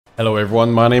Hello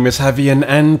everyone, my name is Havian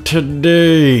and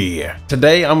today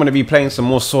I'm going to be playing some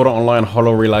more Sword Art Online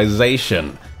Hollow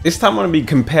Realization. This time I'm going to be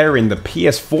comparing the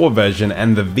PS4 version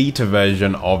and the Vita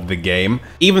version of the game.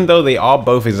 Even though they are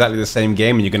both exactly the same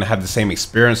game and you're going to have the same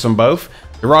experience on both,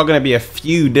 there are going to be a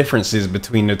few differences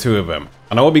between the two of them.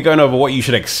 And I will be going over what you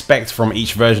should expect from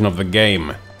each version of the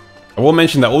game. I will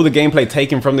mention that all the gameplay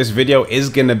taken from this video is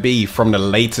going to be from the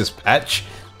latest patch,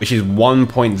 which is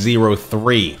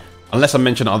 1.03. Unless I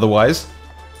mention otherwise,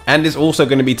 and is also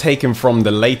going to be taken from the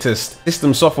latest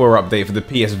system software update for the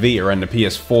PS Vita and the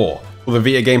PS4. Well, the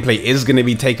Vita gameplay is going to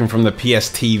be taken from the PS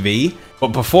TV,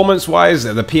 but performance wise,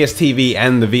 the PS TV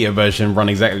and the Vita version run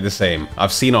exactly the same.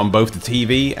 I've seen it on both the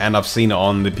TV and I've seen it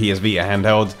on the PS Vita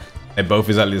handheld. They're both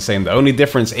exactly the same. The only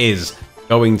difference is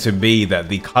going to be that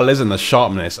the colors and the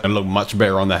sharpness look much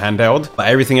better on the handheld, but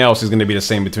everything else is going to be the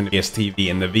same between the PS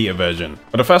TV and the Vita version.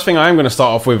 But the first thing I am going to start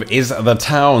off with is the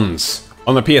towns.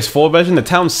 On the PS4 version, the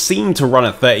towns seem to run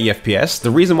at 30 FPS. The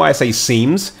reason why I say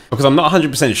seems, because I'm not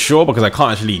 100% sure because I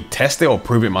can't actually test it or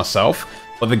prove it myself,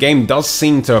 but the game does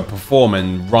seem to perform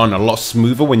and run a lot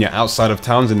smoother when you're outside of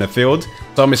towns in the field.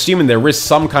 So I'm assuming there is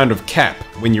some kind of cap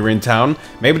when you're in town.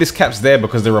 Maybe this cap's there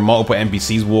because there are multiple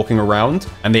NPCs walking around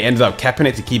and they ended up capping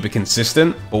it to keep it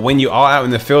consistent. But when you are out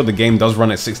in the field, the game does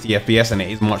run at 60 FPS and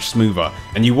it is much smoother.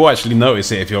 And you will actually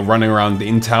notice it if you're running around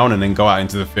in town and then go out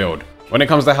into the field. When it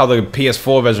comes to how the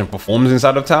PS4 version performs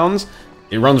inside of towns,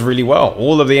 it runs really well.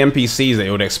 All of the NPCs that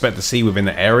you would expect to see within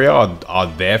the area are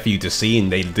there for you to see, and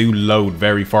they do load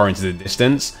very far into the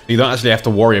distance. You don't actually have to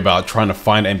worry about trying to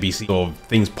find NPCs or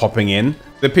things popping in.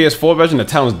 The PS4 version, the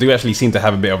towns do actually seem to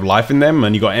have a bit of life in them,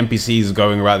 and you got NPCs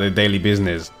going about their daily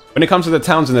business. When it comes to the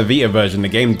towns in the Vita version, the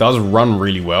game does run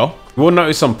really well. You will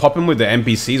notice some popping with the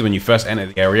NPCs when you first enter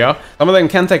the area. Some of them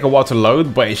can take a while to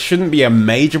load, but it shouldn't be a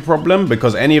major problem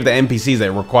because any of the NPCs that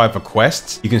are required for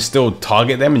quests, you can still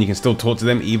target them and you can still talk to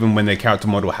them even when their character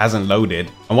model hasn't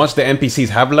loaded. And once the NPCs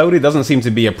have loaded, it doesn't seem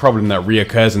to be a problem that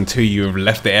reoccurs until you have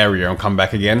left the area and come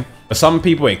back again. For some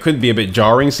people, it could be a bit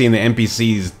jarring seeing the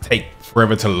NPCs take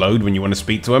forever to load when you want to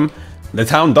speak to them. The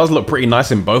town does look pretty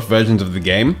nice in both versions of the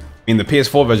game. I mean, the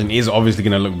PS4 version is obviously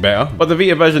going to look better, but the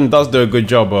Vita version does do a good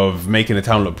job of making the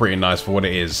town look pretty nice for what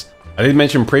it is. I did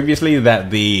mention previously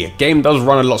that the game does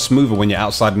run a lot smoother when you're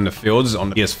outside in the fields on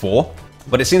the PS4,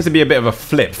 but it seems to be a bit of a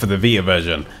flip for the Vita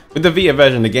version. With the Vita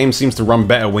version, the game seems to run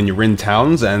better when you're in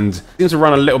towns and seems to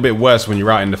run a little bit worse when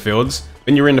you're out in the fields.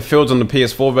 When you're in the fields on the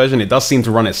PS4 version, it does seem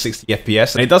to run at 60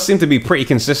 FPS, and it does seem to be pretty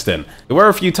consistent. There were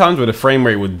a few times where the frame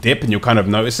rate would dip and you'll kind of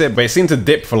notice it, but it seemed to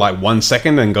dip for like 1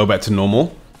 second and go back to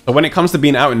normal. So when it comes to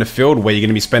being out in the field where you're going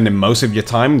to be spending most of your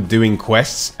time doing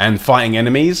quests and fighting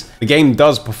enemies, the game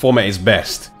does perform at its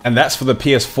best. And that's for the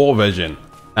PS4 version.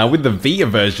 Now with the Vita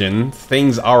version,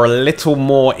 things are a little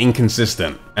more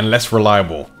inconsistent and less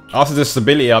reliable. After the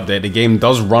stability update, the game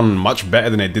does run much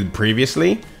better than it did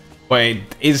previously, but it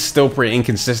is still pretty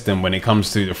inconsistent when it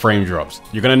comes to the frame drops.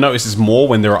 You're going to notice this more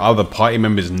when there are other party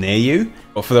members near you,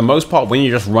 but for the most part, when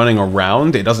you're just running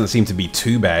around, it doesn't seem to be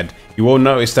too bad. You will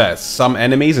notice that some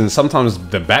enemies and sometimes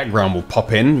the background will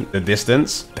pop in the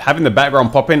distance. Having the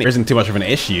background pop in isn't too much of an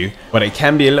issue, but it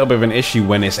can be a little bit of an issue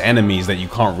when it's enemies that you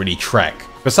can't really track.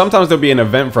 But sometimes there'll be an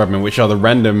event fragment, which are the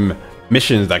random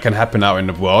missions that can happen out in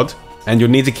the world, and you'll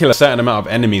need to kill a certain amount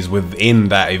of enemies within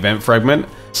that event fragment.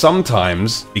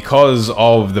 Sometimes, because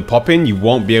of the pop-in, you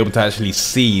won't be able to actually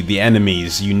see the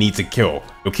enemies you need to kill.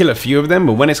 You'll kill a few of them,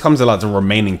 but when it comes to like the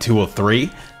remaining 2 or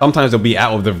 3, sometimes they'll be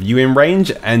out of the viewing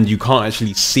range and you can't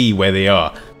actually see where they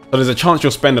are. So there's a chance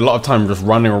you'll spend a lot of time just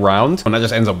running around, and that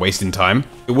just ends up wasting time.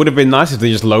 It would have been nice if they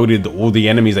just loaded all the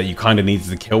enemies that you kind of needed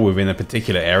to kill within a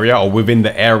particular area, or within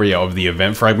the area of the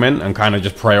event fragment, and kind of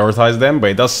just prioritize them. But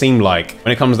it does seem like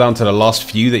when it comes down to the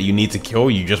last few that you need to kill,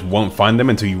 you just won't find them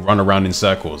until you run around in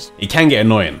circles. It can get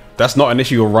annoying. That's not an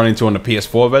issue you'll run into on the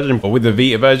PS4 version, but with the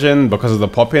Vita version, because of the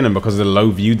pop-in and because of the low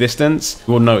view distance,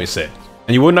 you will notice it.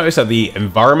 And you will notice that the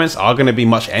environments are going to be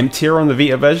much emptier on the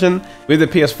Vita version. With the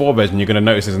PS4 version, you're going to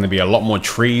notice there's going to be a lot more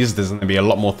trees, there's going to be a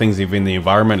lot more things within the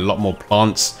environment, a lot more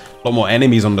plants, a lot more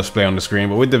enemies on display on the screen.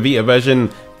 But with the Vita version,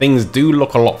 things do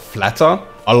look a lot flatter,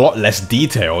 a lot less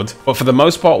detailed. But for the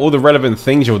most part, all the relevant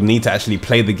things you'll need to actually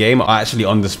play the game are actually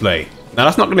on display. Now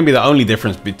that's not going to be the only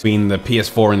difference between the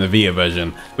PS4 and the Vita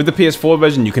version. With the PS4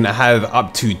 version, you can have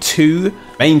up to 2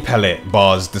 main palette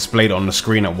bars displayed on the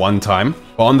screen at one time.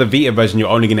 But on the Vita version, you're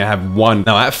only going to have 1.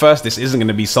 Now at first, this isn't going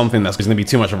to be something that's going to be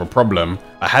too much of a problem.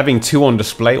 Having 2 on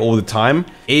display all the time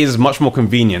is much more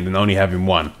convenient than only having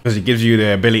 1, because it gives you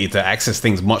the ability to access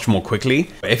things much more quickly.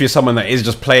 But if you're someone that is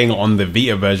just playing on the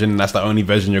Vita version, and that's the only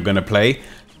version you're going to play,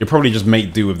 you'll probably just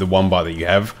make do with the one bar that you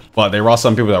have, but there are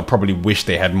some people that probably wish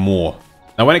they had more.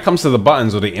 Now when it comes to the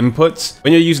buttons or the inputs,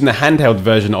 when you're using the handheld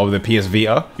version of the PS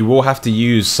Vita, you will have to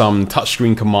use some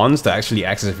touchscreen commands to actually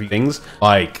access a few things,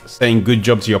 like saying good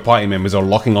job to your party members or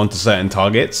locking onto certain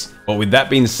targets. But with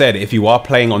that being said, if you are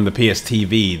playing on the PS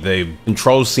TV, the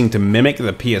controls seem to mimic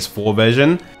the PS4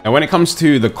 version. Now when it comes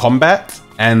to the combat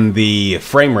and the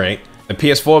frame rate, the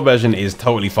PS4 version is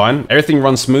totally fine. Everything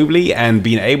runs smoothly, and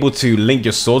being able to link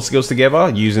your sword skills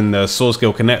together using the Sword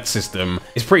Skill Connect system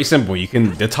is pretty simple. You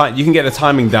can get the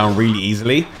timing down really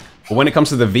easily. But when it comes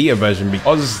to the Vita version,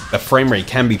 because the frame rate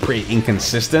can be pretty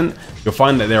inconsistent, you'll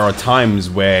find that there are times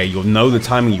where you'll know the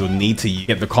timing you'll need to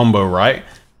get the combo right,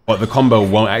 but the combo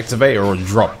won't activate or will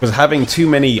drop, because having too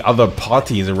many other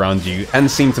parties around you can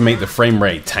seem to make the frame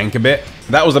rate tank a bit.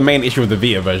 That was the main issue with the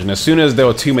Vita version. As soon as there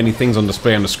were too many things on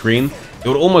display on the screen, it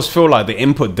would almost feel like the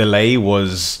input delay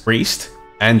was increased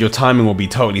and your timing will be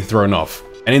totally thrown off.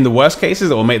 And in the worst cases,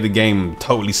 it will make the game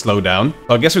totally slow down.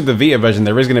 So I guess with the Vita version,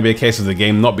 there is going to be a case of the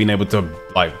game not being able to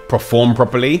perform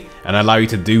properly and allow you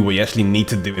to do what you actually need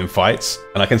to do in fights.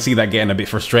 And I can see that getting a bit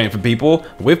frustrating for people.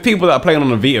 With people that are playing on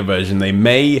the Vita version, they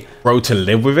may grow to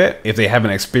live with it if they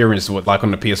haven't experienced what like on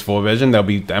the PS4 version.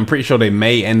 I'm pretty sure they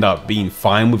may end up being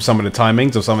fine with some of the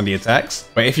timings of some of the attacks.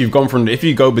 But if you go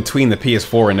between the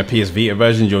PS4 and the PS Vita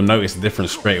versions, you'll notice the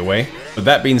difference straight away. But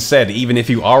that being said, even if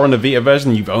you are on the Vita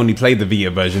version, you've only played the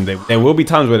Vita version, there will be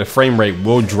times where the frame rate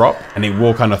will drop and it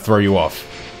will kind of throw you off.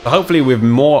 So hopefully with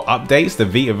more updates, the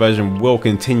Vita version will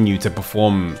continue to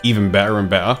perform even better and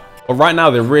better. But right now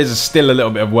there is still a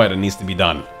little bit of work that needs to be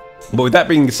done. But with that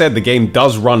being said, the game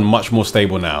does run much more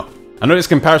stable now. I know this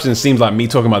comparison seems like me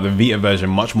talking about the Vita version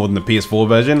much more than the PS4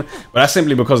 version, but that's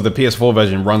simply because the PS4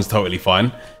 version runs totally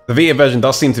fine. The Vita version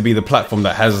does seem to be the platform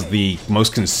that has the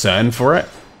most concern for it.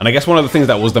 And I guess one of the things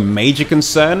that was the major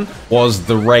concern was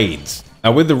the raids.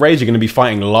 Now with the raids, you're going to be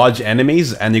fighting large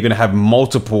enemies and you're going to have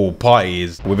multiple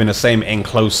parties within the same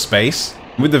enclosed space.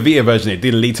 With the Vita version, it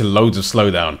did lead to loads of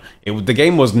slowdown. The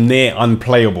game was near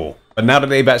unplayable. But now that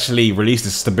they've actually released the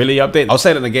stability update, I'll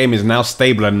say that the game is now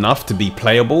stable enough to be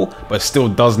playable, but still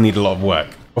does need a lot of work.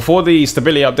 Before the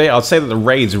stability update, I'd say that the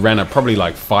raids ran at probably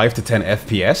like 5 to 10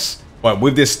 FPS. But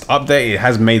with this update, it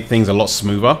has made things a lot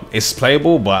smoother. It's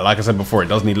playable, but like I said before, it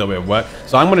does need a little bit of work.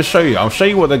 So I'm going to show you. I'll show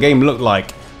you what the game looked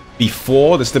like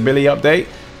before the stability update,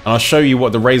 and I'll show you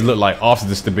what the raids look like after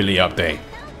the stability update.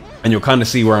 And you'll kind of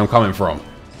see where I'm coming from.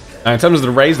 Now in terms of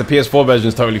the raids, the PS4 version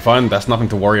is totally fine. That's nothing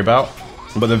to worry about.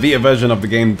 But the Vita version of the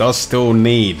game does still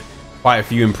need quite a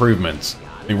few improvements.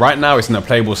 I mean, right now it's in a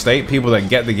playable state. People that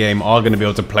get the game are going to be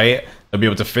able to play it. They'll be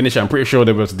able to finish it. I'm pretty sure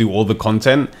they'll be able to do all the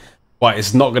content, but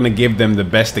it's not going to give them the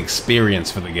best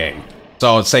experience for the game.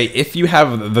 So I would say if you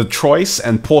have the choice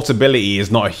and portability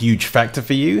is not a huge factor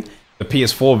for you, the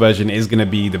PS4 version is going to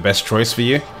be the best choice for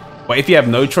you. But if you have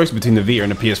no choice between the Vita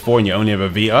and the PS4 and you only have a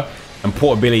Vita, and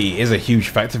portability is a huge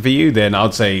factor for you, then I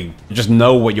would say just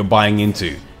know what you're buying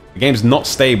into. The game's not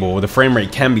stable, the frame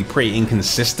rate can be pretty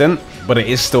inconsistent, but it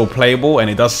is still playable and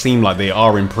it does seem like they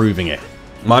are improving it.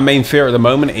 My main fear at the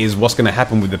moment is what's going to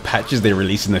happen with the patches they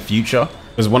release in the future,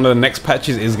 because one of the next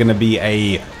patches is going to be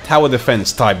a tower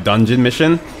defense type dungeon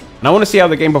mission, and I want to see how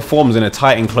the game performs in a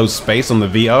tight enclosed space on the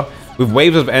Vita, with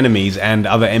waves of enemies and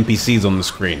other NPCs on the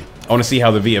screen. I want to see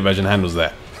how the Vita version handles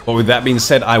that. But with that being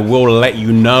said, I will let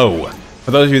you know. For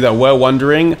those of you that were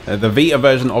wondering, the Vita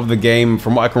version of the game,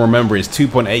 from what I can remember, is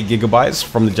 2.8 gigabytes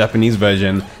from the Japanese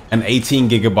version and 18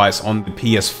 gigabytes on the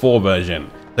PS4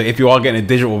 version. So if you are getting a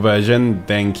digital version,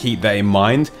 then keep that in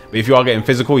mind. But if you are getting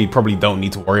physical, you probably don't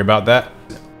need to worry about that.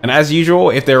 And as usual,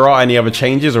 if there are any other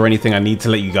changes or anything I need to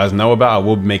let you guys know about, I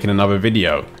will be making another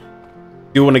video.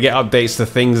 If you want to get updates to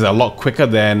things a lot quicker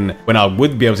than when I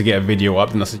would be able to get a video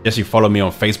up, then I suggest you follow me on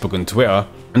Facebook and Twitter.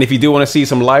 And if you do want to see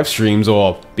some live streams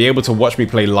or be able to watch me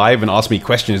play live and ask me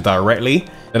questions directly,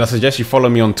 then I suggest you follow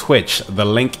me on Twitch. The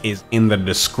link is in the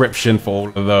description for all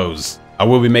of those. I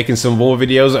will be making some more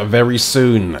videos very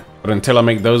soon. But until I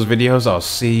make those videos, I'll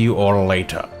see you all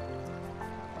later.